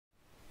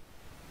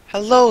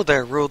Hello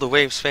there, Rule the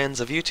Waves fans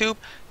of YouTube.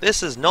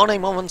 This is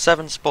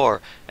NoName117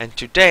 Spore, and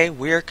today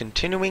we are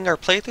continuing our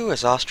playthrough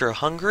as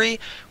Austria-Hungary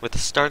with a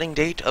starting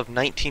date of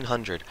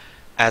 1900.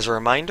 As a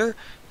reminder,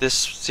 this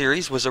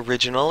series was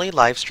originally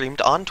live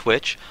streamed on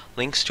Twitch.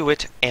 Links to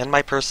it and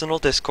my personal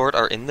Discord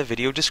are in the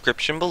video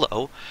description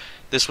below.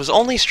 This was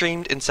only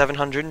streamed in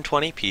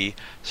 720p,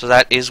 so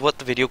that is what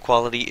the video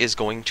quality is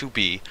going to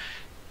be.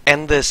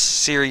 And this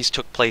series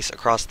took place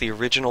across the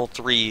original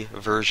 3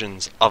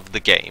 versions of the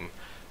game,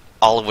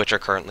 all of which are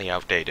currently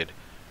outdated.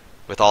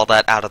 With all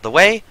that out of the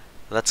way,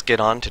 let's get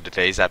on to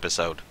today's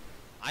episode.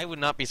 I would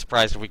not be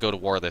surprised if we go to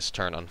war this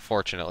turn,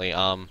 unfortunately.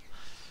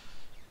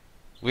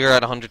 We are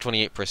at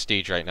 128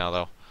 prestige right now,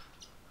 though.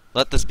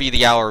 Let this be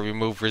the hour we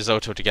move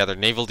risotto together.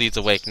 Naval deeds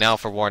awake, now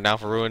for war, now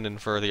for ruin, and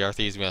for the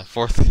Arthesmia.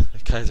 4th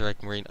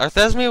Kaiserreich Marine.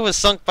 Arthesmia was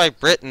sunk by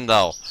Britain,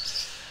 though.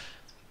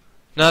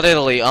 Not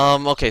Italy.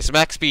 Okay, so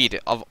max speed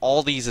of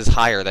all these is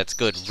higher, that's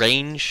good.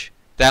 Range,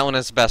 that one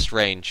has the best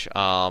range.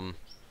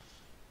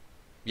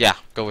 Yeah,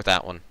 go with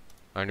that one.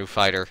 Our new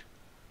fighter.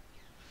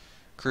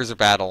 Cruiser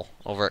battle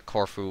over at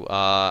Corfu.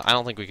 I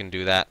don't think we can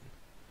do that.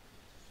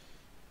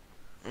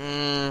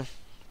 We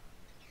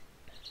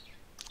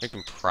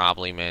can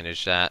probably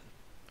manage that.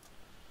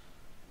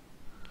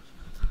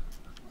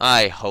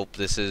 I hope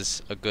this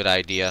is a good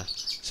idea.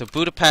 So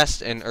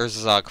Budapest and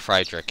Erzog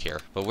Friedrich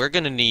here. But we're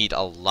going to need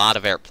a lot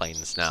of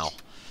airplanes now.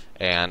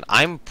 And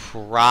I'm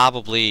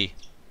probably...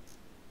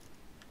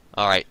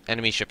 Alright,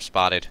 enemy ship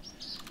spotted.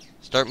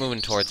 Start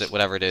moving towards it,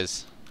 whatever it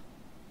is.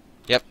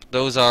 Yep,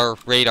 those are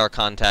radar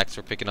contacts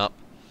we're picking up.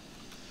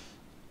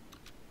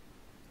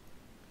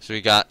 So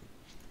we got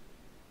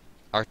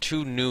our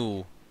 2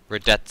 new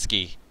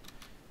Radetzky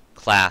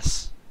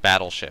class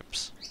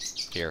battleships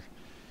here.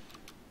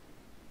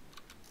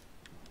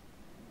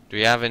 Do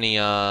we have any,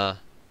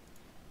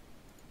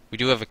 we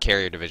do have a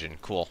carrier division,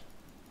 cool.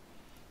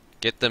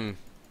 Get them.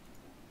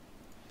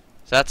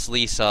 So that's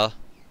Lisa,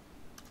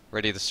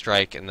 ready to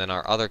strike, and then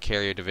our other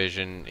carrier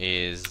division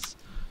is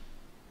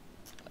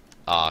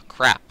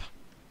crap.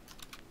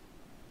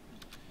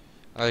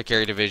 Our other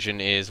carrier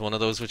division is one of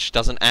those which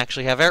doesn't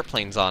actually have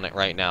airplanes on it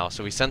right now,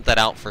 so we sent that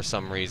out for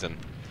some reason.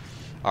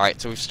 Alright,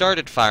 so we've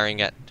started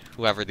firing at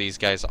whoever these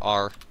guys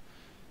are.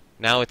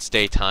 Now it's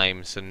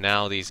daytime, so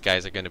now these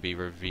guys are going to be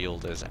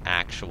revealed as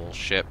actual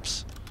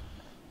ships.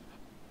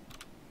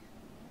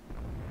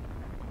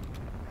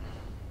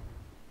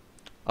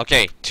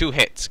 Okay, 2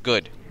 hits,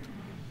 good.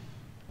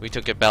 We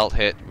took a belt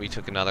hit, we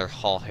took another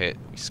hull hit,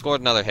 we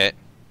scored another hit,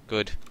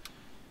 good.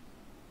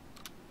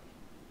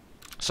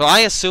 So I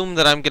assume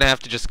that I'm going to have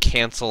to just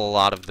cancel a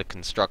lot of the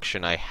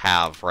construction I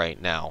have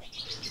right now.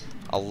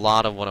 A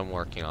lot of what I'm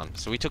working on.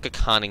 So we took a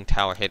conning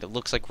tower hit, it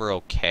looks like we're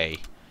okay.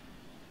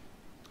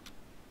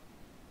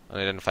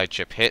 Unidentified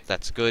ship hit,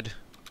 that's good.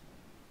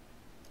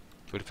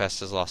 Budapest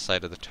has lost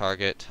sight of the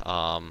target.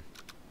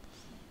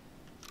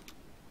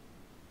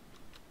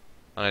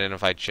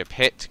 Unidentified ship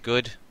hit,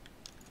 good.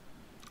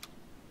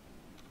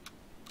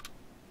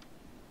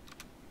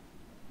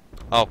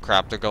 Oh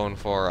crap, they're going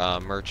for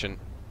merchant.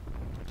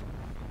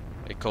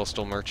 A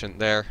coastal merchant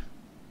there.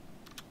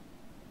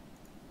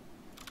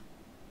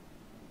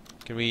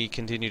 Can we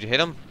continue to hit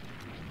them?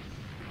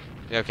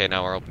 Yeah, okay,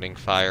 now we're opening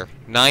fire.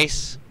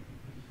 Nice!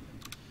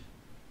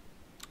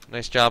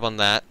 Nice job on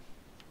that.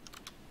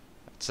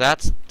 So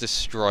that's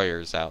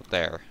destroyers out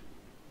there.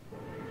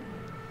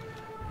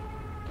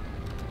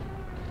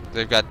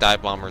 They've got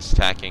dive bombers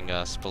attacking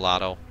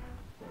Spalato.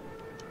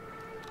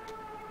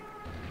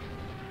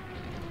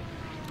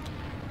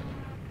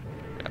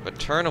 Yeah, but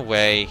turn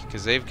away,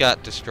 because they've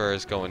got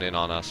destroyers going in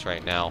on us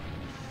right now.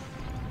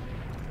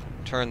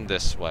 Turn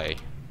this way.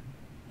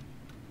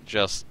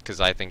 Just because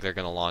I think they're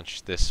going to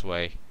launch this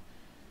way.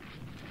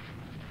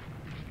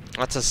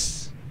 That's a...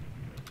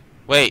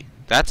 Wait,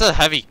 that's a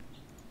heavy...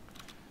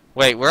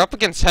 Wait, we're up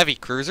against heavy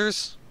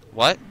cruisers?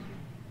 What?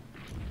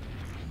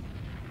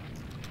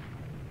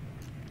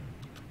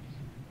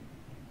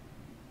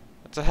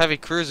 That's a heavy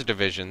cruiser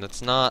division.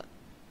 That's not...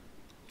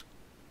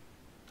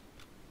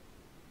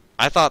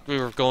 I thought we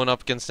were going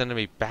up against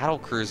enemy battle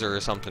cruiser or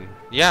something.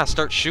 Yeah,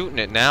 start shooting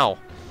it now.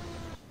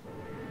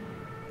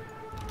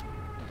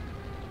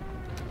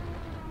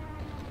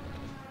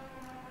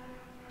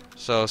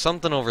 So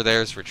something over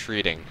there is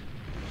retreating.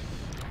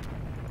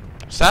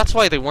 So that's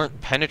why they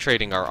weren't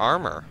penetrating our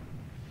armor.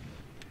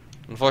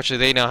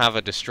 Unfortunately, they now have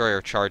a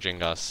destroyer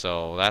charging us,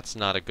 so that's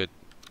not a good...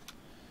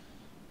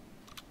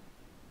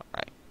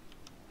 Alright.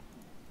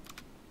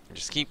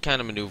 Just keep kind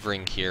of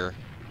maneuvering here.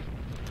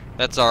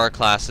 That Zara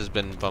class has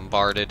been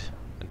bombarded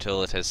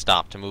until it has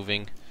stopped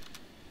moving.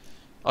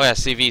 Oh yeah,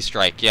 CV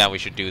strike. Yeah, we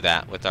should do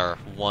that with our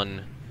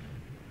 1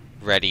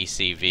 ready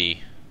CV.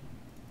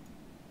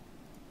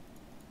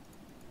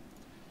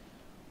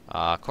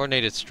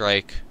 Coordinated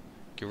strike.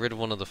 Get rid of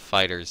one of the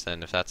fighters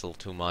then, if that's a little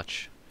too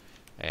much.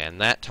 And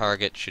that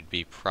target should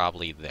be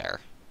probably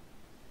there.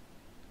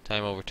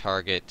 Time over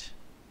target.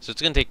 So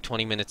it's going to take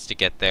 20 minutes to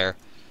get there.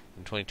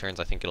 In 20 turns,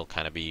 I think it'll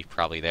kind of be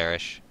probably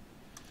there-ish.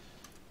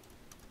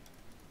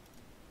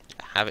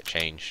 Have it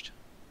changed.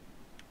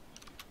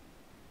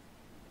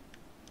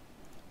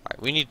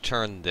 Alright, we need to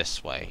turn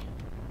this way.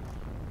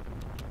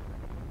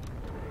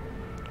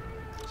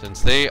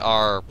 Since they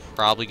are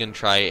probably going to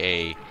try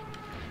a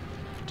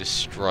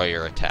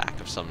destroyer attack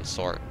of some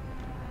sort.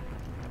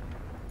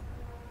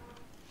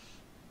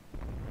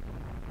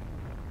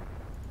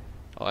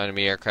 Oh,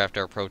 enemy aircraft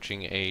are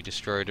approaching a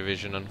destroyer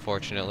division,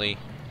 unfortunately.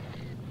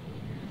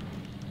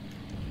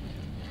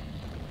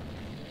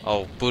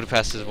 Oh,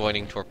 Budapest is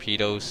avoiding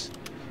torpedoes.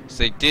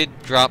 So they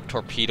did drop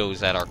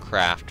torpedoes at our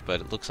craft,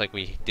 but it looks like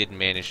we did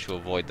manage to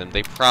avoid them.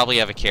 They probably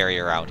have a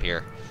carrier out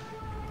here.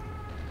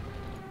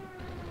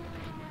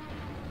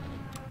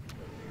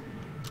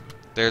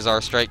 There's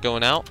our strike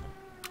going out.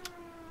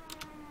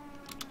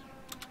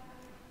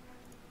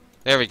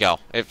 There we go.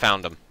 It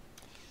found them.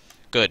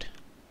 Good.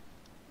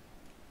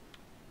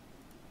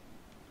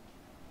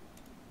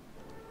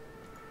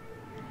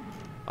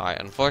 Alright,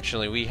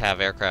 unfortunately we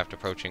have aircraft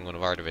approaching one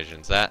of our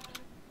divisions.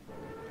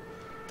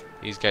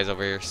 These guys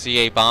over here.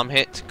 CA bomb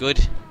hit.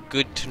 Good.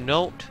 Good to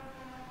note.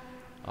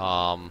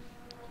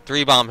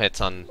 3 bomb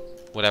hits on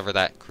whatever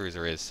that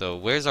cruiser is. So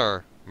where's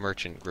our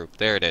merchant group?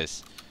 There it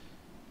is.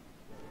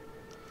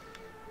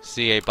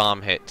 CA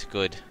bomb hit.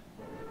 Good.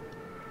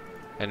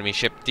 Enemy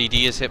ship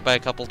DD is hit by a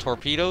couple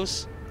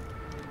torpedoes.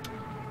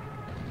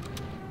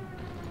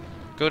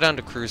 Go down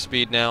to cruise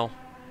speed now.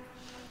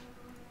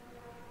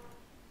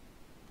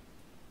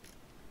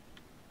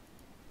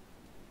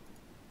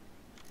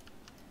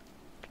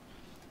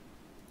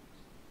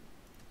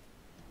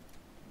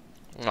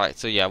 Alright,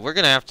 so yeah, we're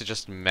gonna have to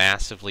just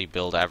massively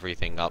build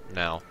everything up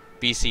now.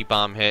 BC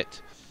bomb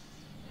hit.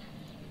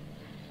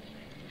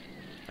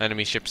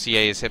 Enemy ship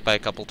CA is hit by a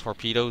couple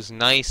torpedoes.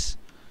 Nice.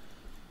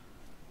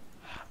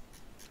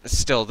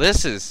 Still,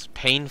 this is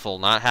painful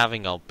not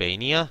having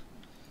Albania.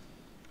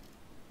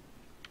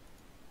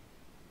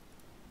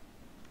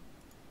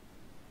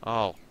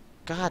 Oh,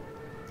 God.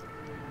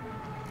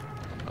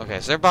 Okay,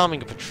 so they're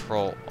bombing a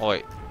patrol. Oh,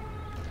 wait.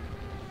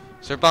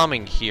 So they're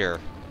bombing here.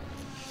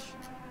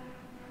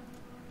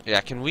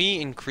 Yeah, can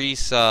we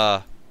increase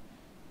cap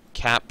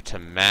to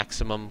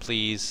maximum,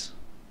 please?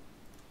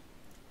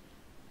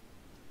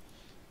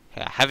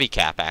 Yeah, heavy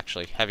cap,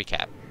 actually. Heavy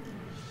cap.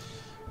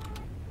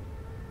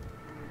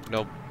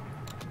 Nope.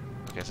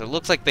 Okay, so it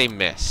looks like they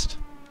missed.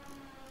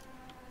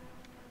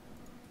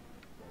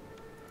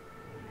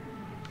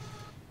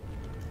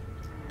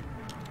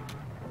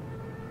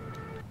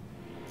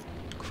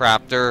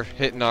 Crap, they're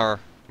hitting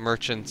our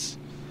merchants.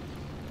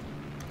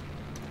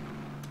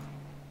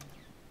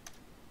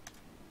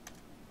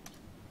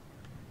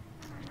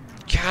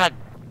 God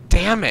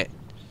damn it!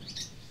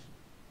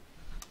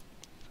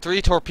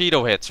 3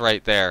 torpedo hits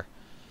right there.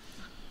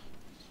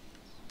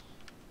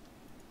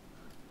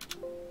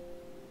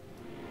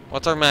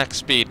 What's our max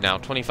speed now?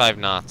 25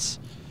 knots.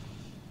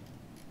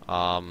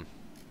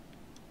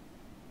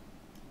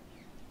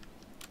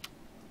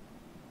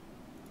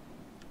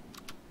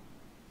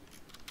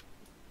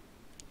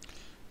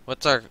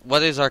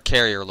 What is our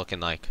carrier looking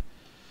like?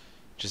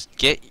 Just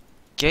get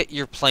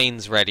your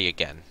planes ready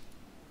again.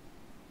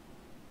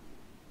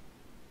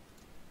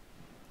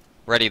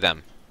 Ready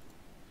them.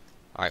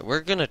 Alright,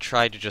 we're gonna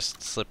try to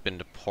just slip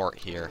into port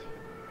here.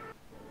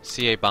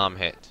 CA bomb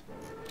hit.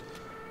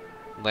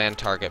 Land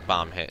target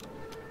bomb hit.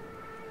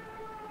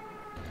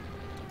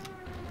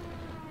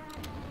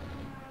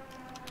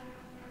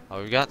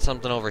 Oh, we got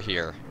something over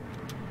here.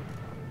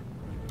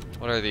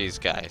 What are these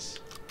guys?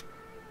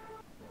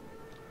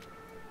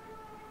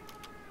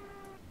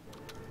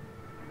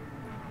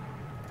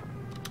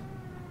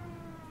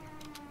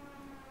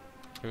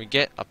 Can we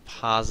get a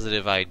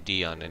positive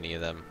ID on any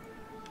of them?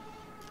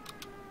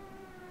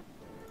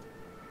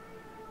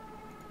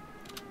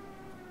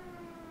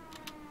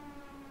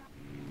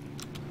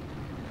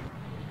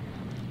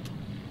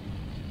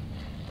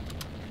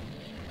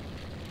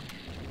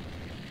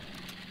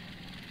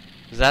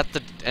 Is that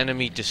the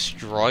enemy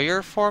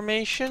destroyer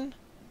formation?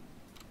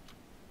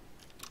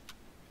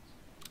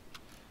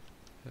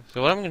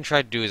 So what I'm going to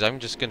try to do is I'm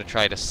just going to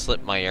try to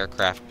slip my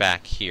aircraft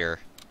back here.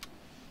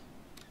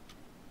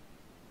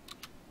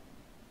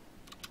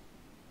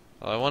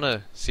 Well, I want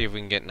to see if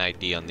we can get an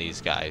ID on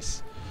these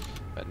guys.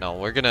 But no,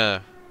 we're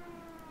gonna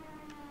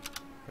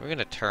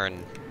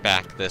turn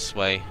back this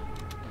way.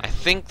 I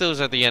think those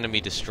are the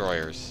enemy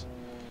destroyers.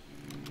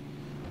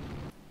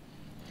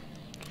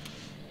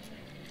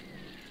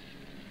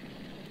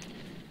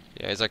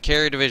 Yeah, is our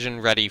carrier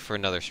division ready for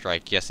another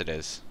strike? Yes, it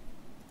is.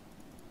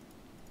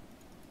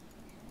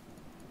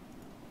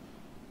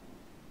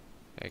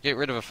 Okay, get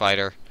rid of a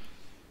fighter.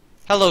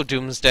 Hello,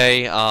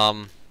 Doomsday.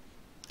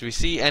 Do we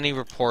see any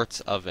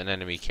reports of an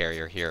enemy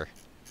carrier here?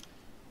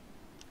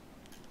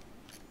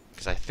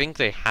 Because I think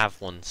they have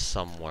one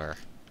somewhere.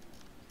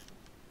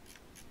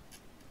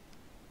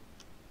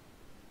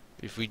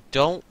 If we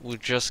don't, we're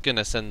just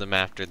gonna send them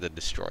after the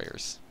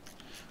destroyers.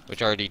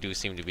 Which already do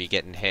seem to be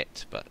getting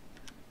hit, but...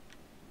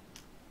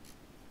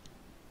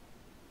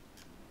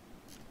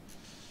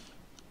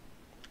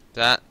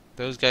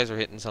 those guys are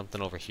hitting something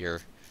over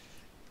here.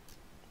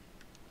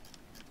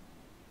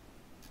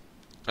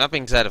 That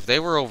being said, if they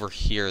were over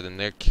here, then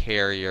their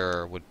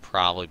carrier would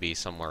probably be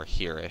somewhere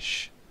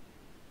here-ish.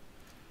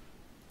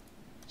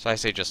 So I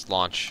say just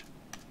launch.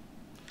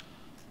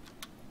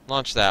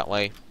 Launch that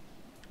way.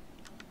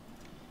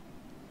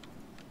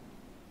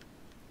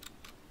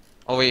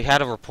 Oh, we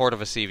had a report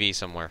of a CV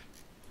somewhere.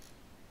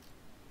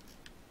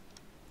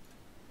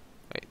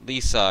 Wait,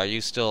 Lisa, are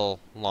you still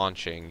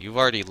launching? You've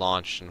already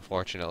launched,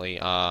 unfortunately.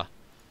 Actually,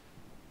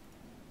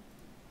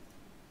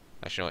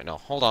 wait, no.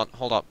 Hold on,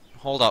 hold up,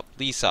 hold up,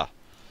 Lisa.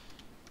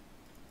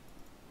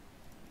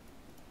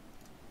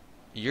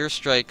 Your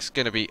strike's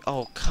gonna be...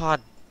 Oh,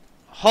 God.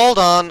 Hold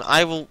on,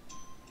 I will...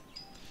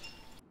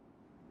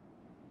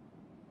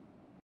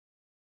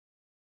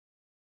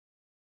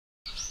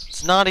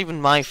 It's not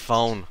even my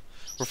phone.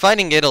 We're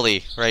fighting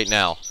Italy right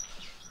now.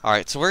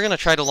 Alright, so we're gonna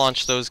try to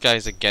launch those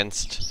guys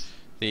against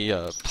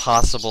the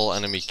possible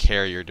enemy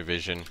carrier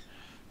division.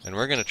 And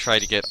we're gonna try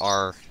to get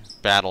our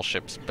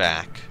battleships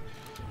back.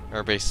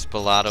 Airbase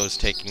Spilato's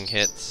taking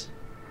hits.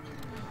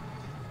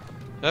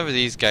 Whoever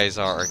these guys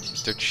are,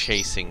 they're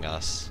chasing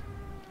us.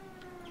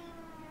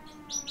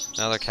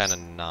 Now they're kind of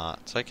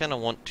not. So I kind of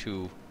want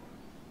to...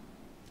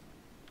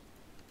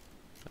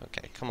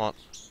 Okay, come on.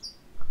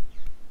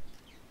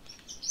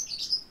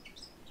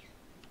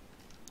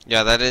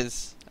 Yeah, that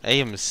is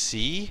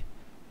AMC?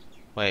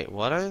 Wait,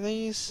 what are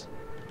these?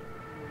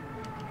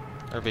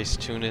 Airbase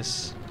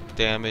Tunis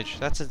damage.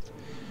 That's a...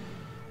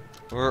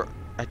 We're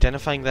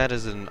identifying that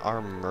as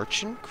our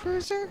merchant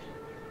cruiser?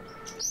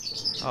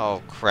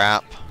 Oh,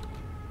 crap.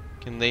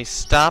 Can they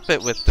stop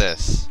it with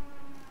this?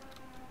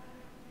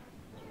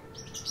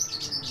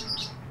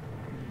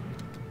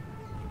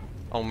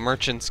 Oh,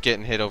 merchant's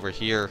getting hit over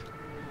here.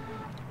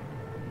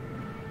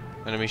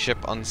 Enemy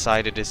ship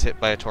unsighted is hit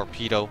by a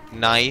torpedo.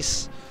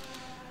 Nice.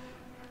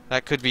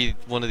 That could be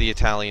one of the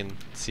Italian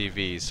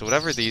CVs. So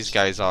whatever these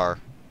guys are,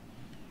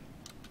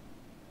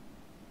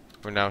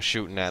 we're now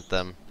shooting at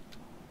them.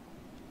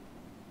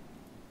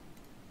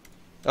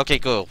 Okay,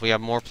 cool. We have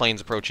more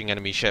planes approaching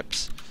enemy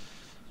ships.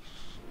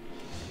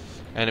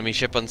 Enemy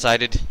ship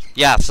unsighted.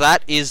 Yeah, so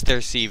that is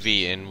their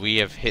CV, and we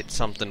have hit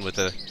something with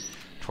a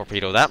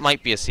torpedo. That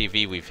might be a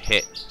CV we've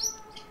hit.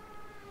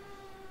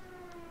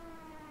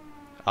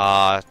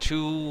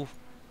 2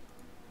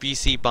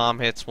 BC bomb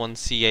hits, 1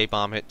 CA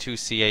bomb hit, 2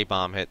 CA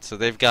bomb hits. So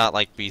they've got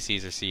like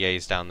BCs or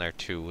CAs down there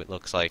too, it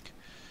looks like,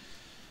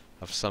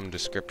 of some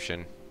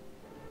description.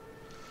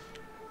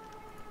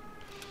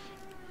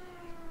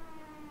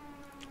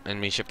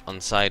 Enemy ship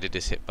unsighted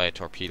is hit by a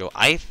torpedo.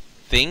 I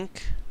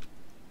think...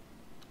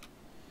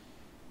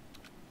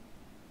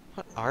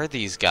 What are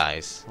these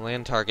guys?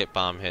 Land target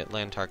bomb hit,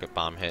 land target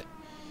bomb hit.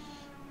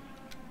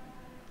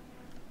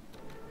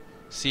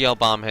 CL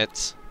bomb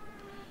hits.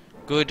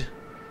 Good.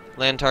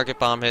 Land target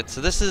bomb hit. So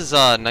this is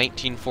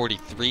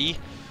 1943.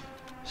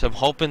 So I'm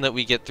hoping that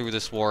we get through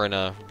this war in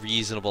a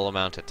reasonable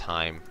amount of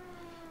time.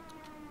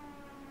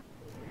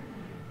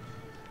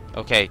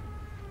 Okay.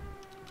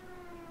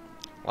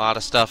 A lot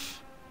of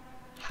stuff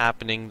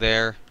happening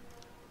there.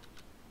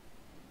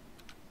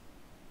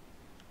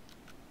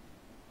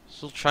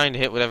 Still trying to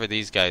hit whatever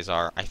these guys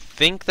are. I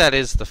think that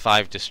is the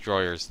 5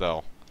 destroyers,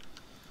 though.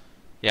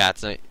 Yeah,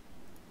 it's a...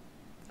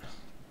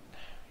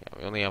 Yeah,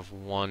 we only have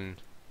one...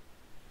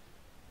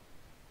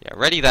 Yeah,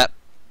 ready that...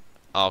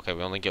 Oh, okay,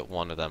 we only get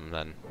one of them,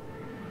 then.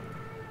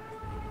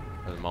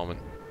 For the moment.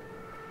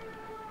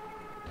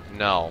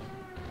 No.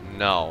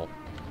 No.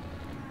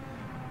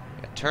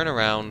 Yeah, turn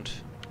around.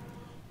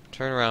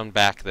 Turn around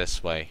back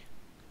this way.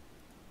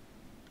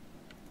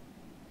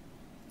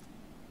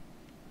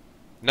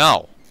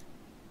 No!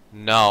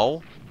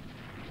 No.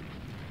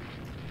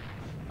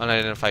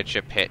 Unidentified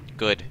ship hit.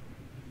 Good.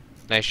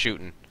 Nice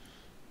shooting.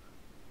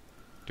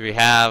 Do we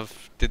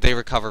have... Did they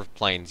recover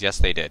planes? Yes,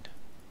 they did.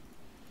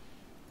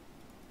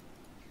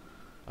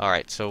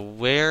 Alright, so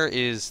where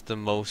is the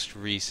most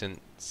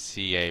recent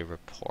CA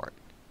report?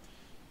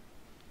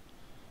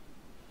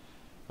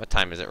 What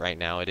time is it right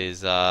now? It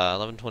is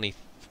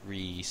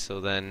 11:23,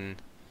 so then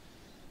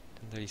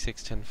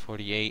 10:36,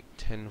 10:48,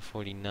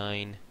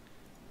 10:49.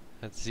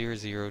 That's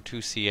 0, 2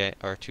 CA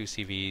or 2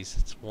 CVs.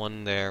 It's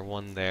one there,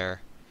 one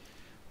there.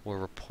 We're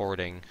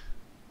reporting.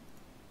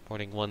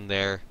 Reporting one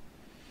there,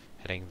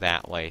 heading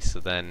that way.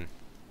 So then,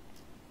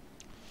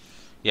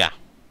 yeah.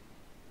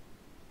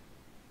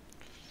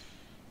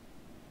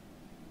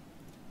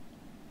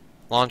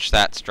 Launch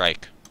that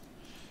strike.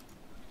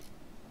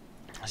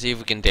 See if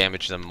we can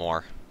damage them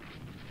more.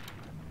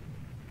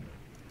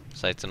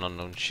 Sights an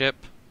unknown ship.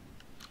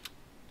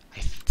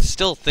 I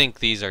still think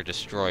these are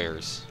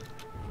destroyers.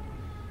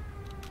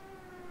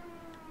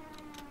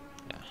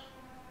 Yeah.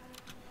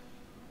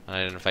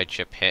 Unidentified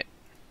ship hit.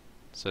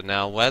 So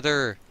now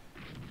whether...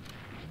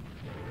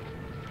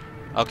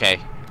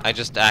 Okay, I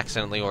just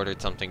accidentally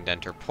ordered something to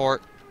enter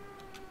port.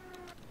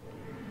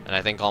 And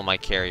I think all my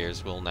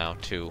carriers will now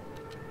too.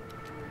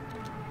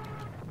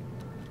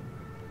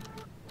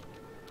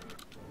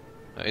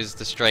 Is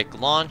the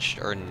strike launched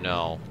or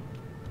no?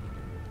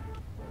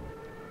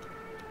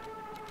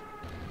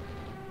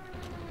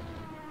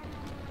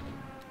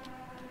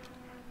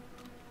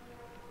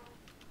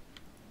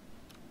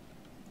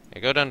 Okay,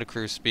 go down to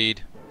cruise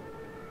speed.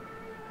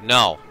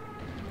 No.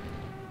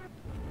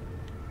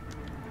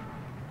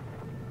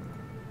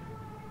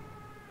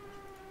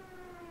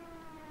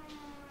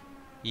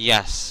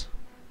 Yes.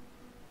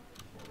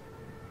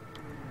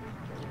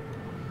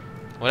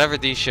 Whatever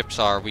these ships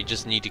are, we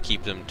just need to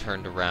keep them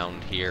turned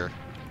around here.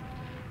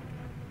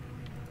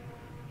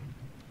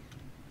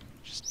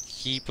 Just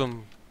keep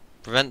them...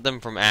 prevent them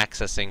from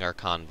accessing our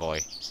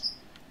convoy.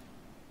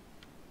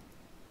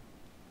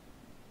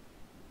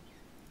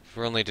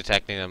 We're only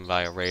detecting them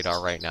via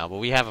radar right now, but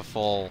we have a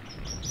full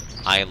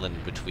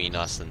island between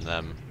us and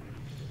them.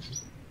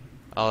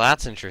 Oh,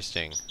 that's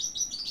interesting.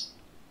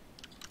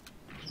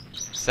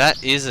 So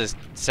that is a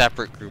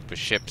separate group of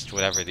ships to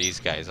whatever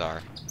these guys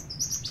are.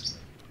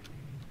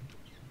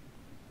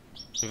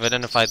 We've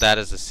identified that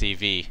as a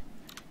CV.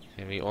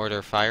 Can we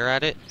order fire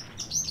at it?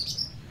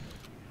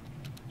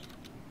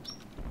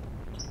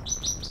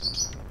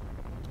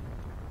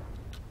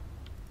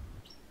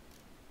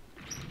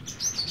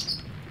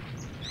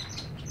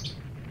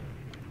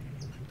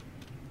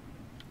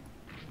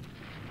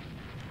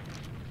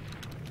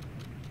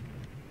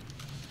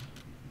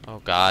 Oh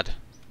god.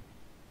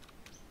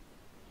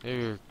 They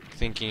were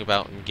thinking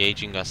about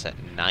engaging us at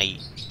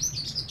night.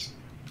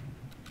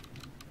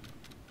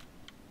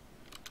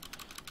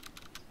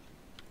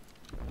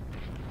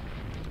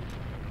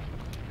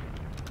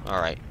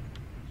 Alright.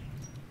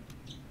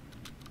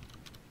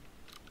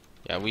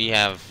 Yeah, we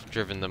have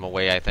driven them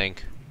away, I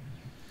think.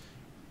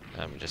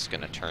 I'm just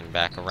gonna turn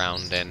back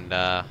around and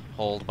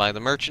hold by the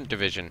merchant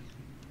division.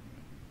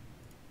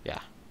 Yeah.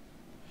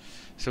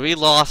 So we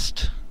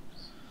lost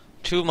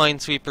 2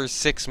 minesweepers,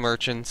 6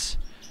 merchants.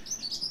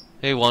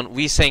 They won.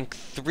 We sank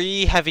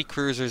 3 heavy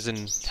cruisers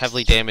and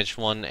heavily damaged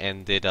 1,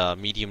 and did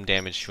medium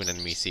damage to an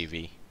enemy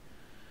CV.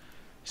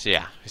 So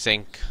yeah, we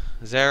sank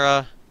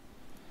Zirje,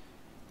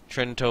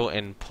 Trento,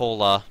 and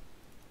Pola.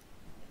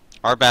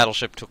 Our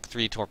battleship took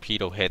 3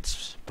 torpedo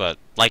hits, but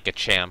like a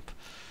champ.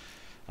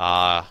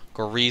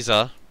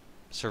 Goriza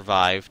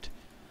survived.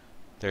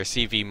 Their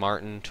CV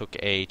Martin took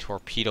a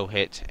torpedo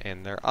hit,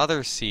 and their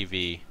other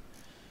CV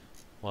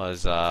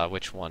was,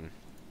 which one?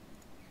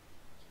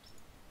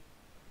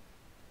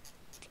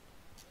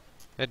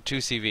 I had 2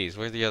 CVs.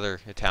 Where's the other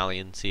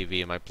Italian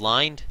CV? Am I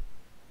blind?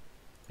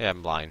 Yeah,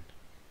 I'm blind.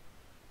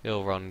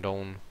 Il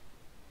Rondon.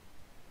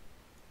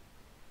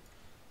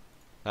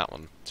 That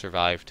one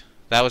survived.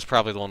 That was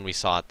probably the one we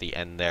saw at the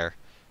end there.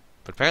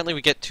 But apparently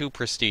we get 2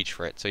 prestige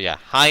for it. So yeah,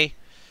 hi.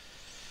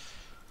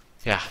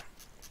 Yeah.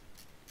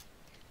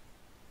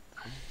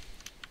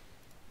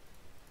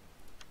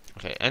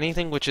 Okay,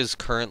 anything which is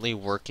currently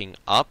working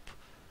up,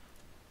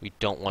 we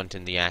don't want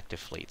in the active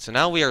fleet. So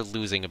now we are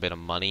losing a bit of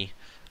money.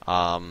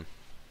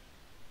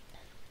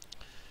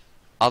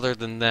 Other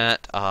than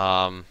that,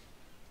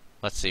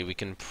 let's see, we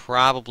can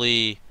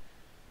probably...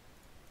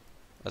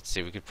 Let's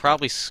see, we could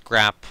probably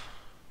scrap...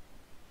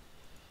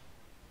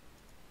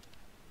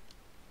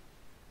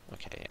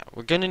 Okay, yeah,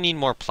 we're gonna need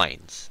more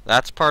planes.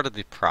 That's part of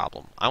the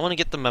problem. I want to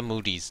get the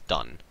Mahmudis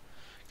done.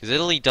 Because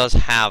Italy does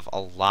have a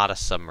lot of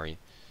submarine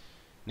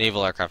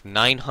naval aircraft.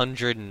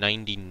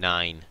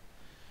 999.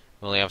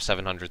 We only have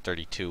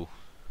 732.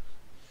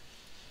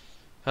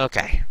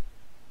 Okay.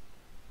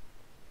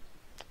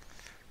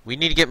 We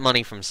need to get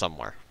money from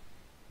somewhere.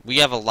 We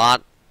have a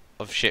lot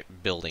of ship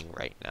building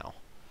right now.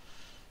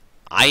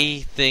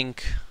 I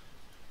think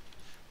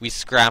we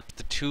scrap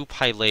the 2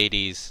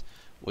 Pylades,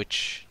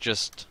 which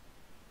just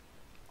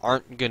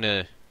aren't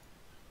gonna...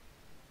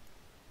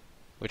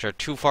 which are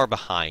too far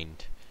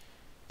behind.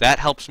 That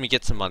helps me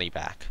get some money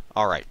back.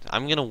 Alright,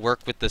 I'm gonna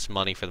work with this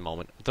money for the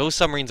moment. Those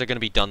submarines are gonna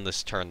be done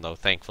this turn, though,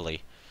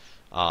 thankfully.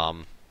 Air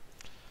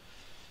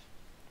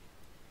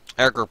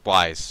group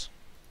wise.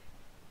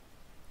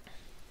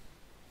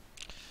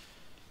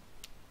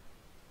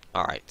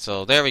 Alright,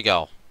 so there we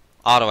go.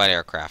 Auto-add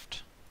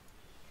aircraft.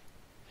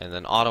 And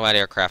then auto-add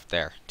aircraft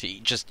there. To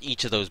just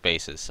each of those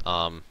bases.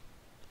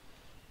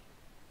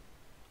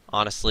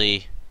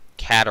 Honestly,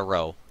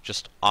 Cataro.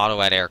 Just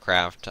auto-add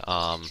aircraft.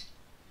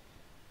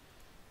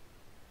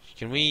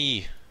 Can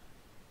we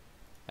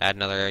add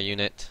another air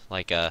unit?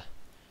 Like a,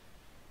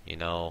 you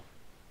know,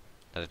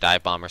 another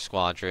dive bomber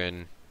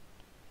squadron.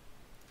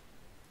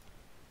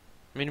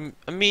 I mean,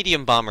 a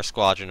medium bomber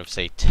squadron of,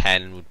 say,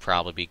 10 would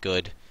probably be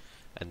good.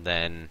 And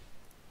then,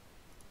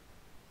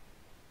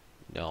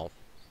 no,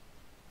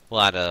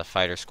 we'll add a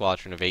fighter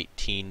squadron of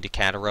 18 to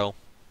Cataro.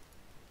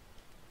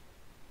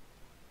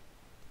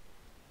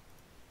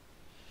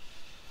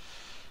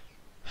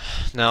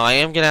 Now, I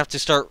am going to have to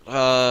start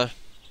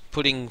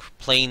putting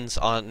planes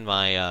on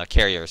my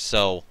carriers.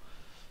 So,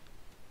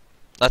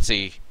 let's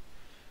see.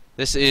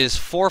 This is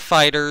 4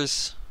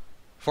 fighters,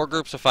 4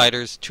 groups of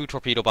fighters, 2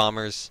 torpedo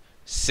bombers,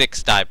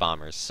 6 dive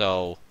bombers.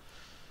 So,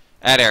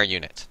 add air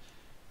unit.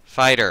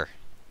 Fighter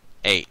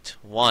 8,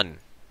 1.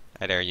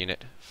 Add air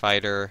unit.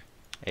 Fighter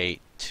 8,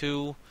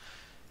 2.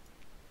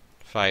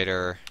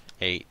 Fighter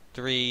 8,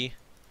 3.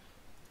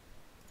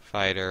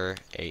 Fighter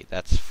 8,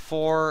 that's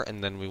 4.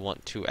 And then we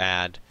want to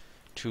add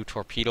 2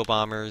 torpedo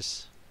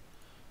bombers.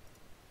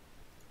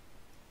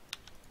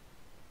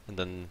 and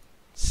then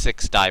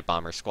 6 dive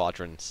bomber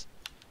squadrons.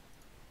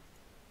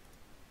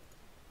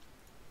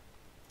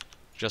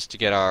 Just to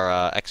get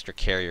our extra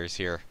carriers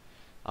here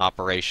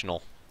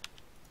operational.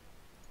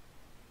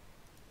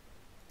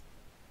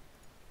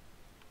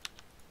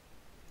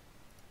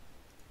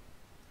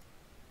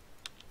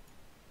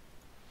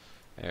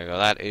 There we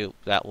go.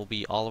 That will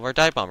be all of our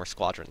dive bomber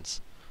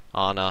squadrons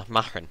on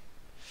Mahran.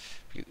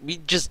 We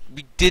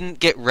didn't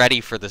get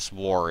ready for this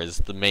war is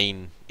the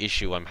main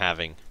issue I'm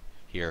having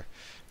here.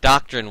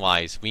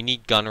 Doctrine-wise, we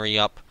need gunnery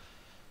up.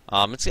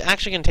 It's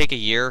actually going to take a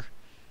year.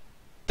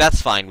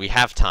 That's fine. We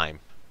have time.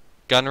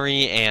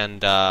 Gunnery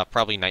and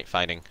probably night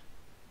fighting.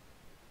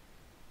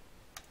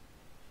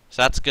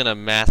 So that's going to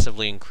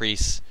massively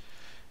increase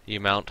the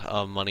amount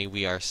of money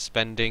we are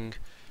spending.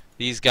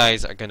 These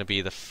guys are going to be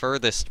the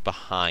furthest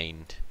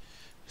behind.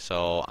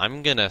 So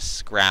I'm going to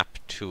scrap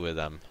 2 of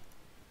them.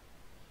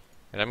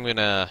 And I'm going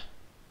to...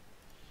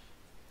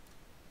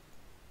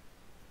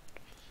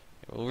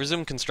 We'll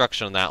resume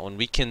construction on that one.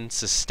 We can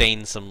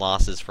sustain some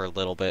losses for a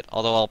little bit.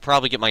 Although I'll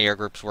probably get my air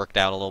groups worked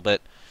out a little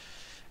bit.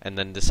 And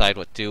then decide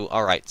what to do.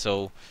 Alright,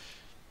 so...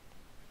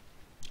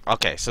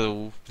 Okay,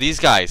 so these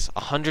guys,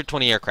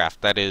 120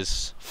 aircraft. That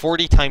is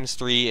 40 times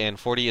 3, and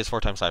 40 is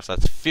 4 times 5. So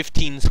that's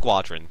 15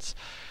 squadrons.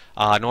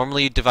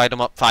 Normally you divide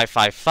them up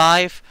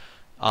 5-5-5.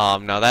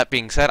 Now that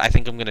being said, I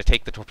think I'm going to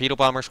take the torpedo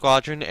bomber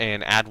squadron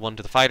and add 1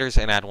 to the fighters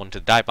and add 1 to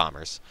the dive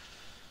bombers.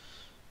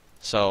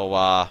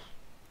 So,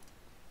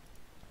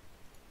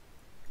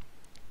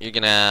 you're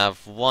going to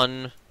have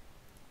 1...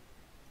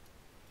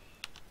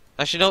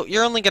 Actually, no,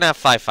 you're only going to have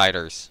 5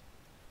 fighters.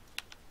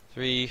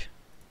 3,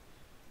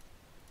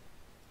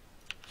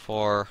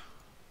 4,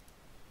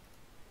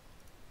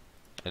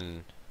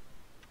 and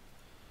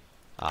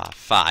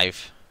 5.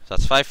 So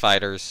that's 5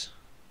 fighters.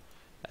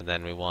 And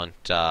then we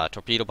want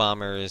torpedo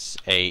bombers,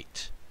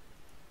 8.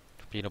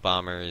 Torpedo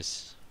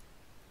bombers,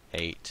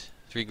 8.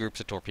 3 groups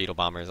of torpedo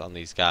bombers on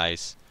these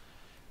guys.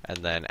 And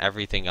then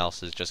everything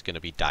else is just going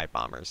to be dive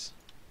bombers.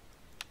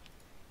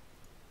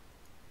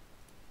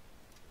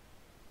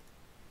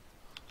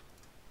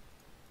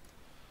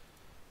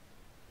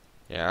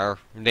 Yeah, our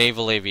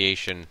naval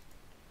aviation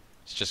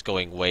is just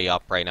going way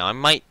up right now. I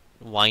might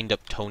wind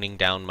up turning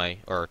down my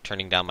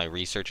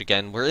research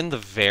again. We're in the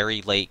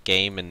very late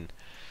game, and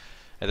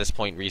at this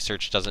point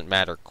research doesn't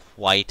matter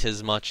quite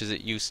as much as it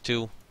used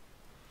to.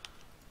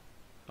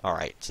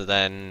 Alright, so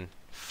then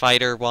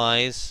fighter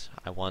wise,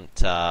 I want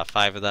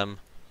 5 of them.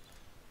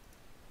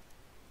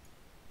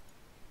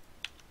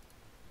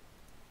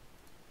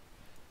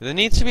 There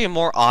needs to be a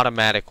more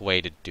automatic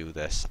way to do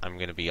this, I'm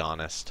gonna be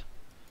honest.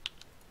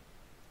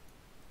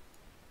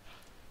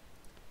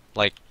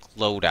 Like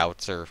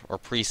loadouts or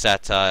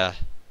preset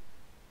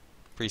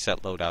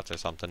loadouts or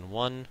something.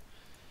 1,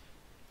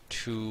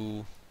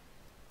 2,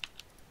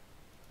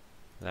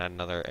 and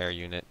another air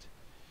unit.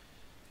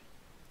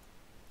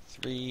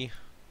 3,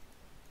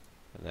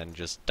 and then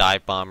just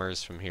dive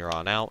bombers from here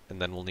on out, and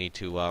then we'll need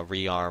to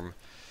rearm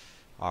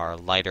our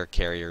lighter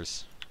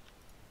carriers.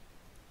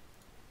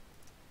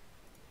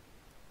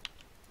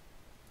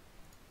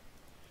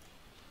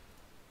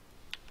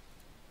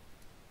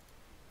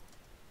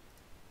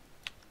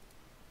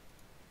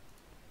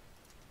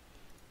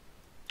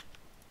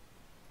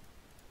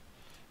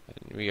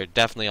 We are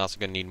definitely also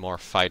going to need more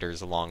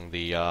fighters along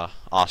the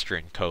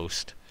Austrian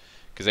coast,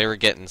 because they were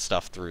getting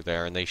stuff through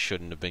there, and they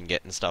shouldn't have been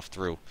getting stuff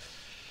through.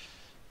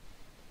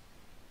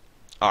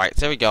 Alright,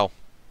 so there we go.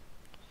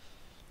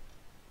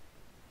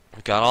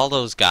 We got all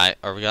those guys,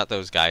 or we got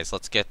those guys.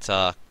 Let's get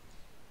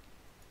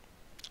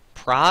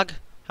Prague.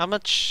 How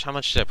much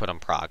did I put on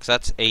Prague? So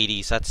that's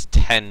 80. So that's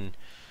 10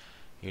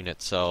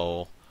 units.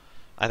 So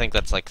I think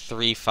that's like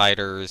 3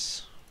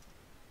 fighters,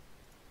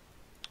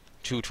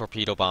 2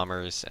 torpedo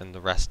bombers, and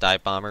the rest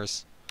dive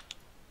bombers.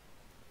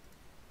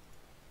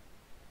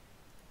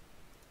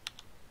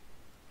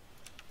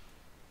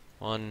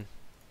 One,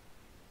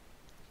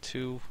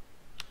 2.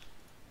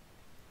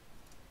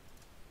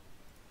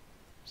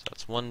 So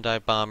that's 1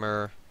 dive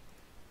bomber,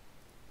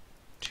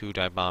 2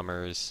 dive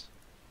bombers,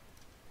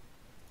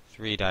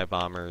 3 dive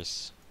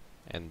bombers,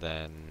 and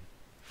then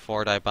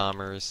 4 dive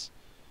bombers,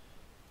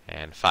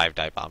 and 5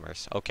 dive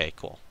bombers. Okay,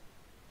 cool.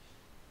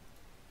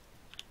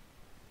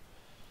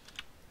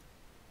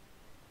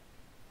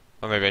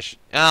 Or maybe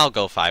I'll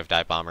go 5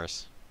 dive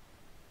bombers.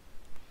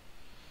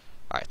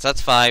 Alright, so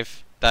that's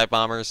 5 dive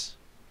bombers,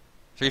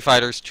 3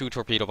 fighters, 2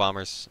 torpedo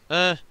bombers.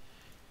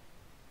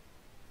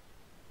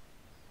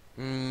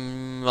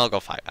 I'll go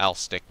 5. I'll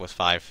stick with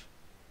 5.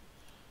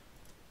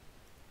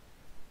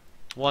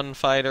 1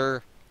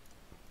 fighter,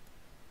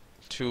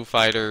 2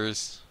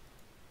 fighters,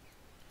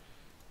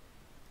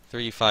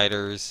 3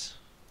 fighters,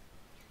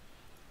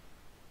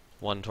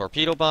 1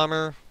 torpedo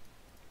bomber,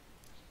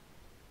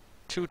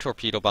 2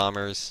 torpedo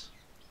bombers,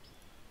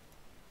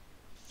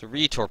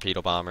 3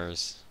 torpedo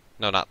bombers.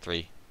 No, not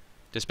 3.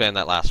 Disband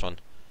that last one.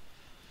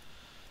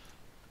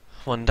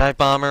 1 dive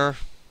bomber,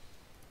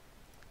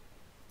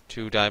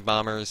 2 dive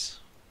bombers,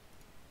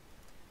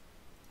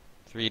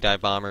 3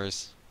 dive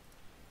bombers,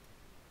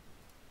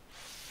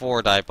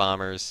 4 dive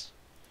bombers,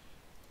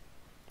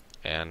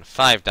 and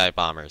 5 dive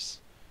bombers.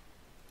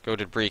 Go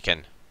to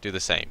Brecon, do the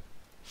same.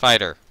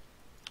 Fighter,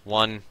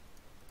 1,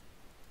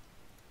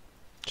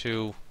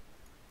 2,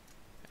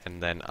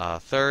 and then a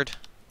third.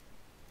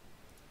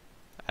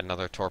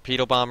 Another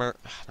torpedo bomber,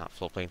 not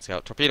float plane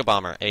scout, torpedo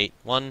bomber, 8,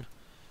 1,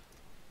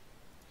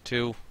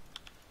 2,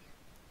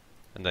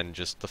 and then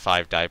just the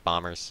 5 dive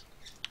bombers.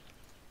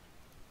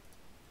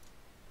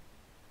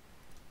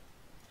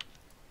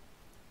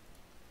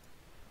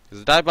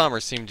 Because the dive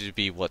bombers seem to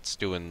be what's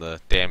doing the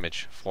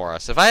damage for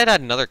us. If I had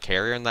had another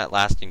carrier in that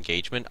last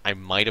engagement, I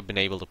might have been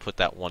able to put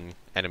that one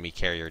enemy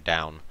carrier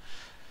down.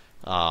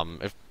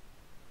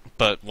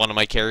 But one of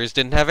my carriers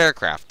didn't have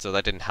aircraft, so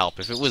that didn't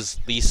help. If it was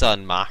Lisa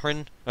and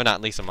Mahran, or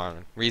not Lisa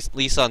Mahran,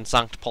 Lisa and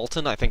Sankt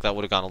Polten, I think that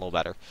would have gone a little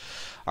better.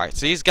 Alright,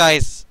 so these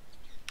guys,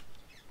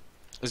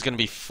 there's going to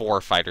be 4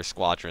 fighter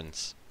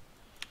squadrons,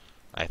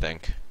 I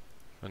think.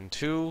 1,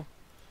 2,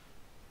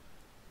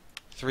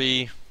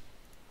 3,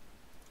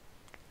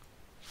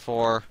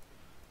 4,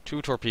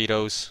 2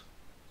 torpedoes,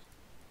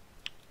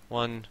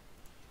 1,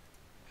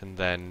 and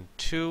then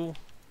 2,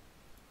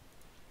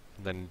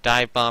 and then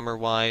dive bomber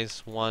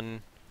wise,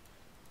 1,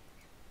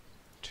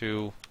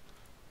 2,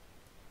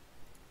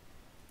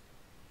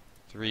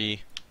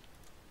 3,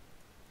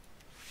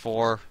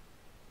 4,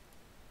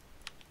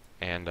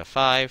 and a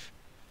 5,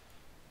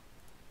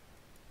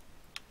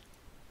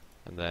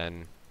 and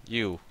then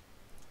you,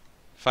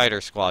 fighter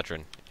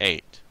squadron,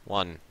 8,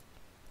 1,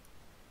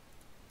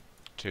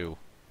 2,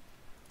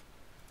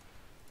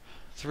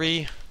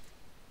 3,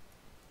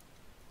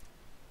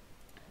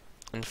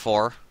 and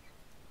 4.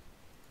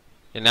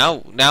 And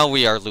now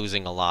we are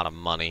losing a lot of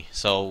money.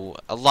 So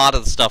a lot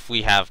of the stuff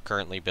we have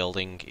currently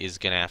building is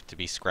gonna have to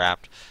be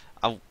scrapped.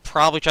 I'll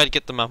probably try to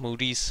get the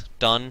Mahmoudis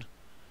done.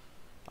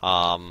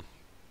 I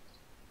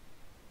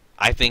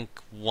think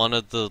one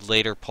of the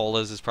later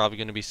Polas is probably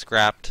gonna be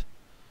scrapped.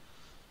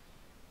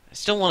 I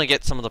still want to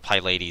get some of the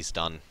Pylades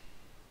done.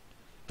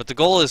 But the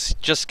goal is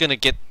just gonna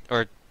get,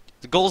 or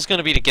the goal is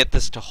gonna be to get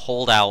this to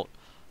hold out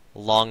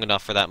long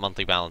enough for that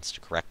monthly balance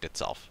to correct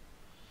itself.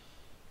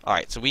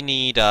 Alright, so we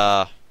need,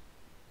 what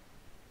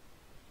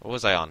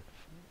was I on?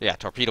 Yeah,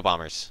 torpedo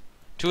bombers.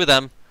 2 of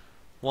them.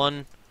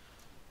 1,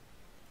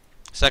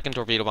 second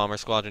torpedo bomber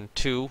squadron,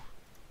 2,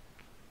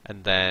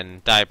 and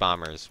then dive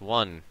bombers.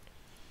 1,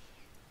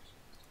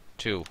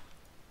 2,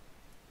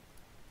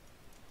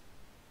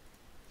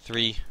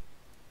 3,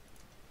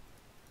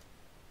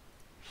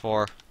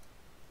 4,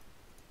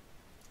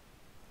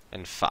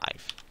 and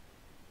 5.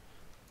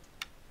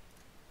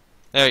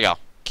 There you go.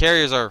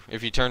 Carriers are,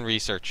 if you turn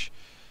research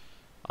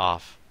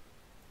off,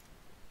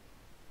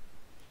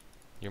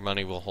 your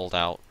money will hold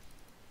out.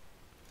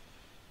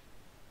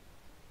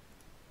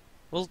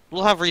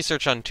 We'll have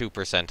research on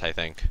 2%, I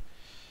think.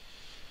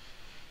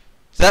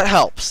 That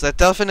helps. That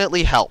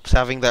definitely helps,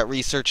 having that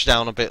research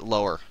down a bit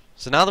lower.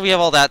 So now that we have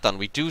all that done,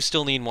 we do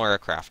still need more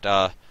aircraft.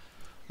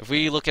 If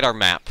we look at our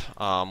map,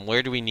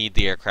 where do we need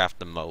the aircraft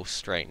the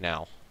most right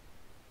now?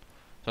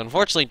 So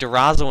unfortunately,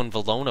 Durazzo and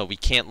Valona we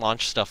can't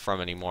launch stuff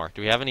from anymore.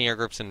 Do we have any air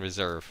groups in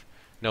reserve?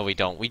 No, we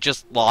don't. We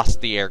just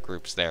lost the air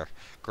groups there.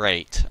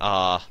 Great.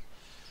 How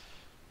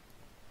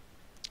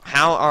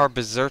are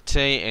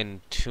Bizerte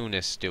and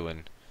Tunis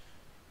doing?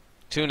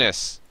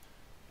 Tunis.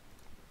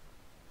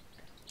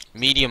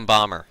 Medium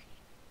bomber.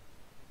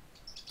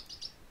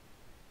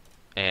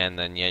 And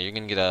then, yeah, you're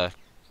going to get a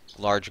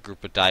large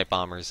group of dive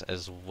bombers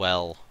as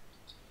well.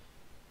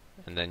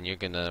 And then you're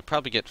going to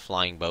probably get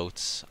flying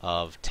boats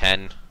of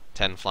 10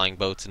 flying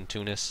boats in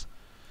Tunis.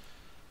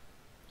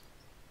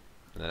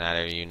 And then add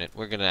our unit.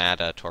 We're going to add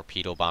a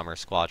torpedo bomber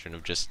squadron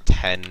of just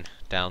 10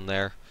 down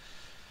there.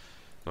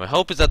 And my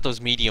hope is that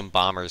those medium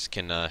bombers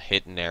can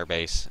hit an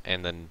airbase.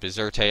 And then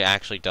Bizerte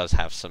actually does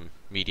have some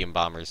medium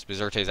bombers.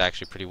 Bizerte is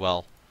actually pretty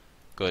well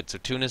good. So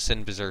Tunis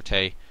and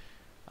Bizerte.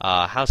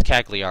 How's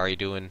Cagliari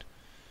doing?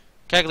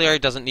 Cagliari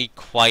doesn't need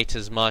quite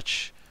as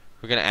much.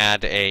 We're going to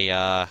add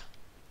a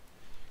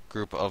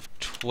group of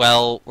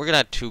 12. We're going to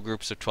add 2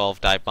 groups of 12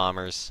 dive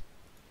bombers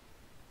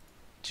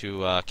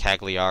to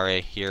Cagliari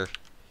here,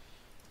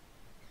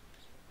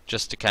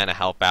 just to kind of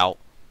help out.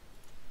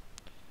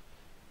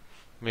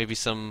 Maybe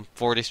some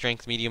 40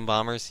 strength medium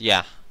bombers.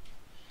 Yeah,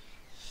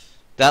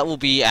 that will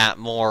be at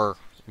more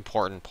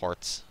important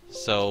ports.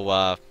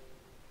 So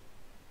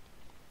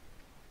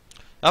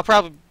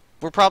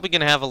we're probably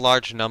going to have a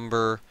large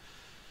number.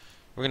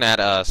 We're going to add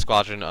a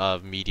squadron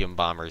of medium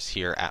bombers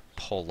here at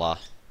Pola,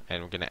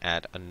 and we're going to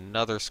add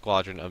another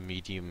squadron of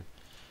medium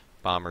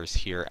bombers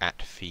here at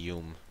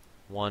Fiume.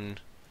 1,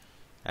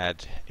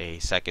 add a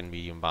second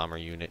medium bomber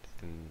unit,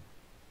 and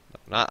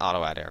not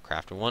auto-add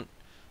aircraft. We want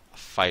a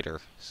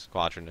fighter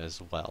squadron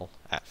as well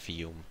at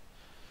Fiume.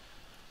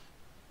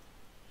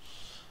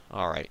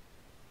 Alright.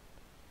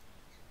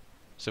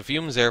 So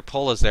Fiume's there,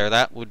 Pola's there.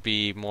 That would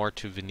be more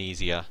to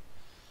Venezia.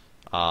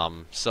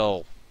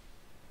 So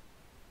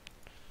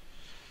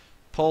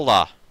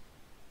Pola.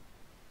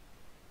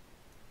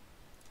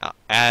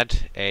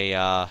 Add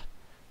a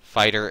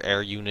fighter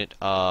air unit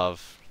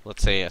of,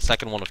 let's say, a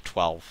second one of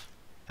 12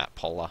 at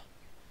Pola.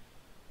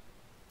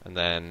 And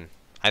then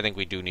I think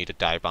we do need a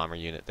dive bomber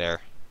unit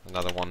there.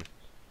 Another one.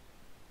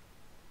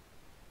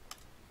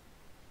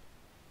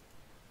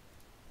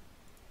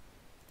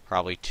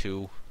 Probably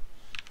 2.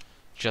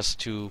 Just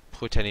to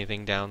put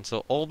anything down.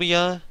 So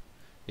Olbia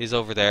is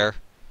over there.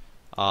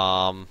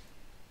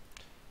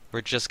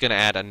 We're just going to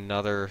add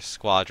another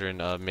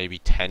squadron of maybe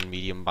 10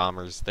 medium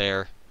bombers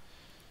there.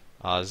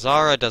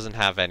 Zara doesn't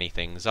have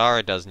anything.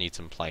 Zara does need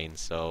some planes,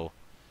 so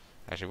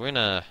actually we're going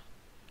to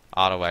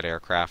auto-add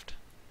aircraft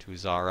to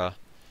Zara.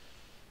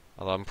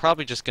 Although I'm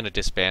probably just going to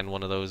disband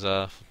one of those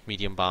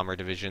medium bomber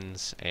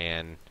divisions,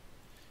 and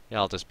yeah,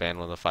 I'll disband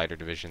one of the fighter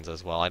divisions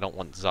as well. I don't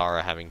want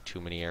Zara having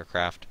too many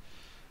aircraft.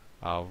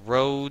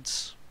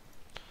 Rhodes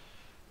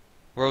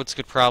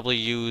could probably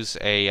use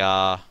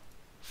a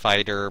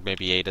fighter,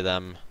 maybe 8 of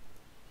them.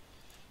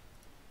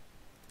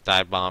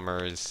 Dive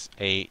bombers,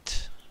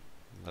 8.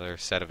 Another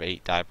set of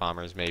 8 dive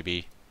bombers,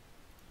 maybe.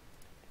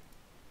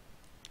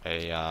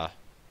 We'll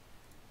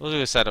do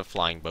a set of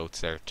flying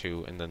boats there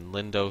too, and then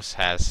Lindos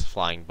has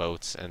flying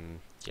boats,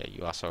 and yeah,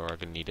 you also are going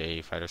to need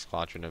a fighter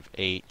squadron of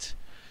 8,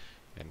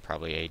 and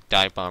probably a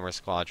dive bomber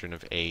squadron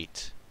of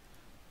 8,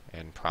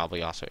 and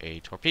probably also a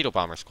torpedo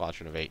bomber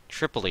squadron of 8.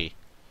 Tripoli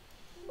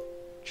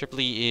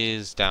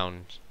is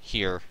down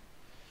here.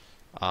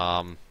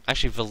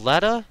 Actually,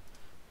 Valletta?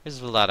 Where's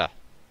Valletta?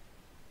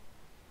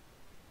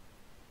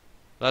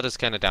 Valletta's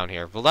kind of down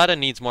here. Valletta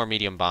needs more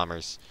medium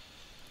bombers.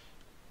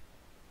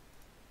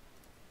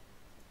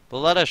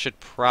 Valletta should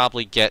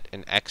probably get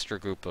an extra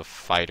group of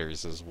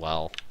fighters as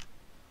well,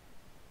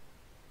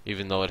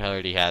 even though it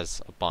already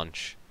has a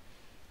bunch.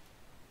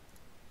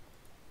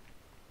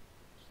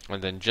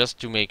 And then just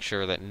to make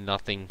sure that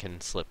nothing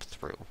can slip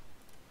through,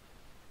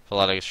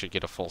 Valletta should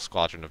get a full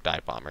squadron of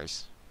dive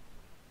bombers.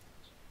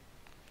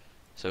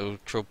 So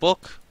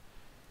Trobuk,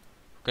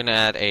 we're going to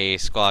add a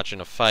squadron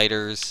of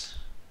fighters.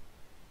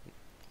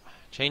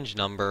 Change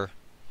number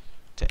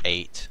to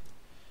 8.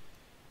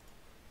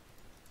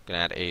 We're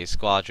going to add a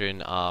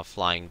squadron of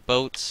flying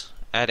boats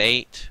at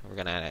 8. We're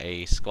going to add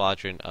a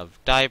squadron of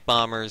dive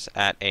bombers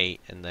at 8,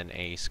 and then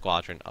a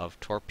squadron of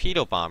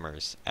torpedo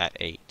bombers at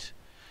 8.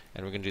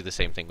 And we're going to do the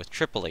same thing with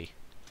Tripoli.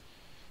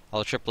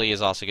 Although Tripoli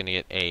is also going to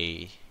get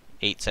a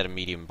 8 set of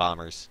medium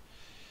bombers.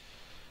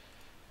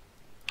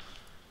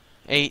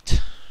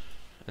 8,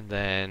 and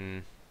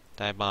then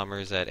dive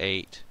bombers at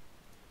 8.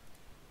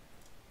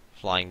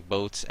 Flying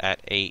boats at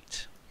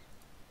 8.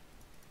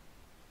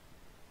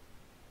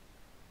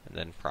 And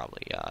then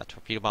probably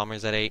torpedo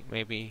bombers at 8,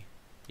 maybe.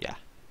 Yeah.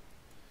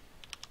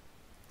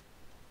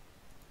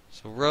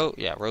 So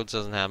Rhodes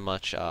doesn't have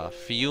much.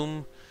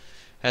 Fiume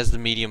has the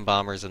medium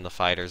bombers and the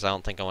fighters. I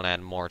don't think I want to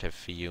add more to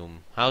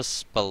Fiume.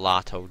 How's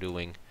Spalato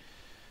doing?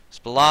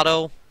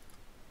 Spalato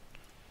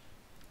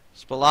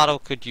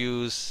could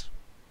use...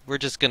 We're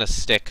just going to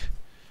stick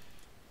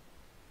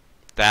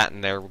that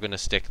in there. We're going to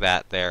stick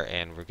that there,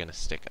 and we're going to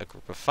stick a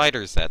group of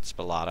fighters at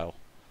Spalato.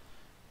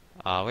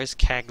 Where's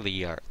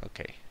Cagliari?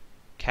 Okay.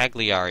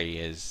 Cagliari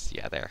is,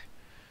 yeah, there.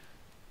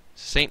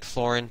 St.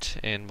 Florent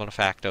and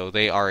Bonifacto,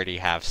 they already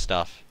have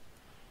stuff.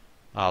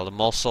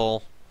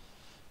 Limassol,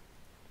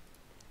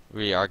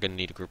 we are going to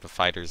need a group of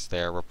fighters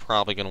there. We're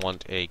probably going to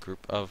want a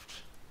group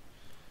of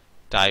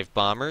dive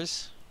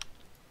bombers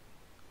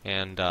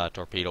and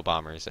torpedo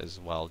bombers as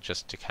well,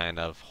 just to kind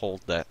of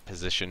hold that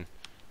position.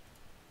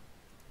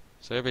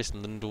 So everybody's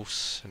in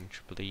Lindos and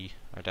Tripoli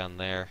are down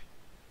there.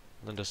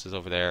 Lindos is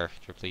over there,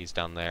 Tripoli's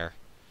down there.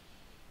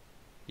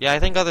 Yeah, I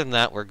think other than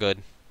that, we're good.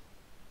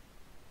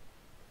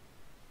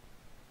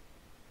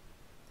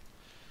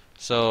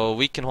 So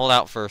we can hold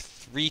out for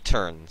 3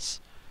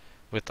 turns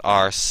with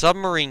our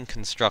submarine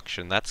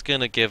construction. That's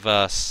gonna give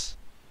us...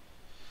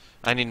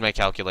 I need my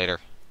calculator.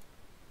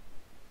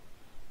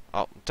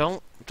 Oh,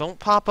 don't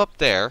pop up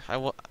there. I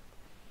will...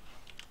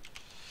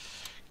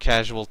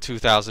 Casual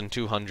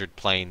 2,200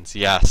 planes,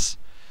 yes.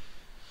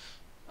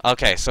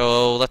 Okay,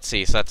 so let's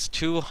see. So that's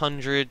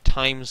 200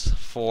 times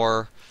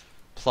 4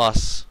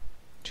 plus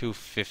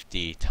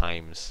 250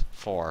 times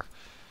 4.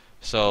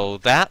 So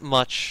that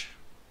much...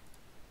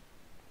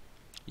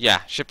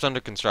 Yeah, ships under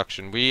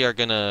construction. We are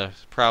gonna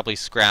probably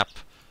scrap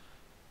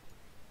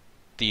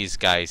these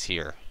guys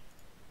here,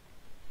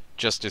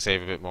 just to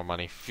save a bit more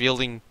money.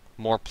 Fielding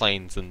more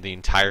planes than the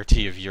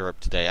entirety of Europe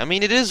today. I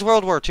mean, it is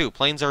World War II.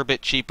 Planes are a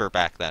bit cheaper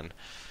back then.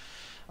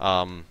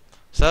 So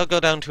that'll go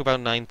down to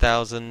about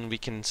 9,000. We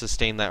can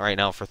sustain that right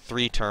now for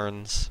 3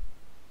 turns.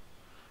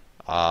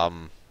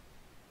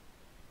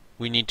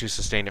 We need to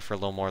sustain it for a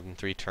little more than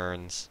 3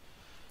 turns.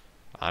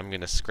 I'm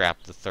gonna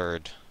scrap the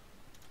 3rd.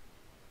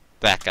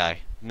 That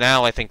guy.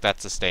 Now I think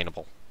that's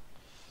sustainable.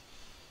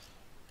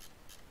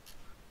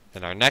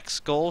 And our next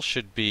goal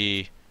should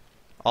be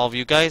all of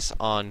you guys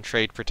on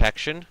trade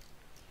protection.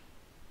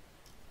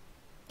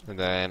 And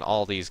then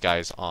all these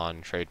guys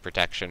on trade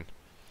protection.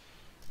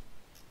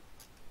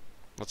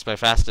 What's my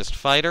fastest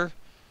fighter?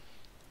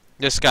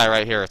 This guy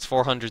right here. It's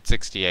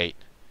 468.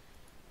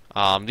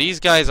 These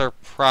guys are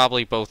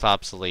probably both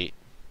obsolete.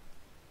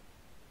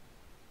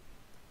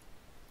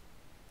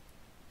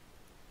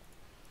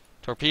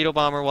 Torpedo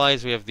bomber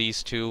wise, we have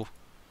these two.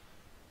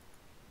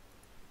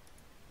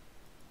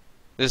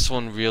 This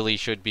one really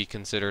should be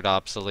considered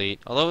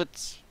obsolete, although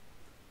it's...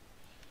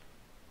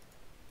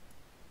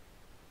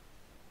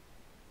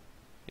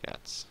 yeah,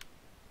 it's...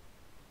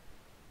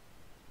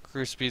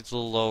 cruise speed's a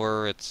little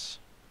lower, its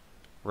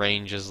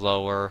range is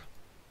lower.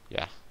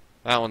 Yeah,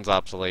 that one's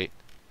obsolete.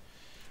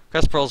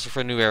 Crest pearls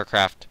for new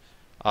aircraft.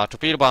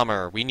 Torpedo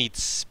bomber, we need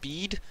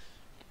speed.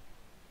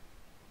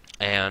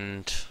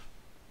 And...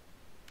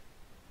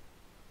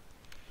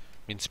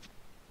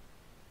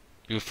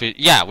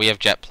 yeah, we have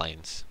jet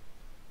planes.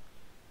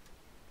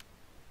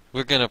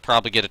 We're gonna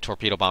probably get a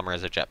torpedo bomber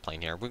as a jet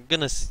plane here. We're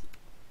gonna...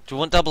 do we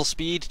want double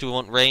speed? Do we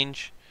want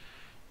range?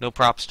 No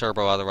props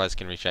turbo, otherwise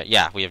can reach that.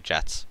 Yeah, we have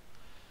jets.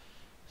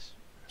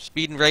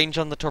 Speed and range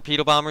on the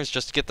torpedo bombers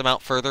just to get them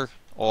out further?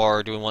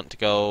 Or do we want to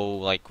go,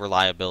 like,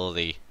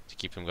 reliability to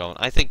keep them going?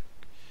 I think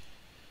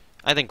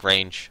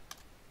range.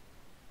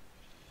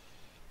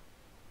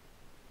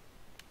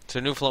 So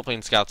new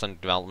floatplane scouts under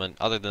development.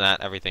 Other than that,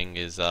 everything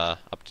is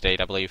up to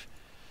date, I believe.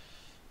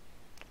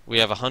 We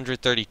have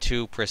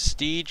 132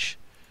 prestige.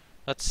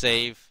 Let's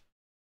save.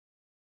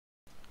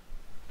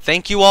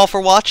 Thank you all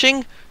for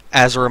watching.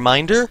 As a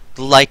reminder,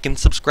 the like and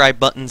subscribe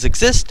buttons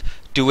exist.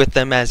 Do with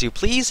them as you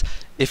please.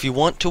 If you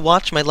want to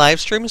watch my live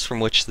streams from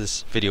which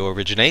this video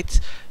originates,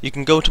 you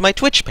can go to my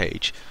Twitch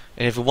page.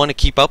 And if you want to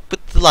keep up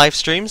with the live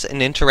streams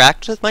and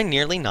interact with my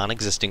nearly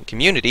non-existent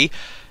community,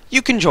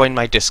 you can join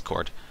my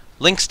Discord.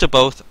 Links to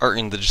both are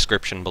in the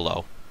description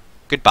below.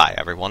 Goodbye,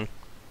 everyone.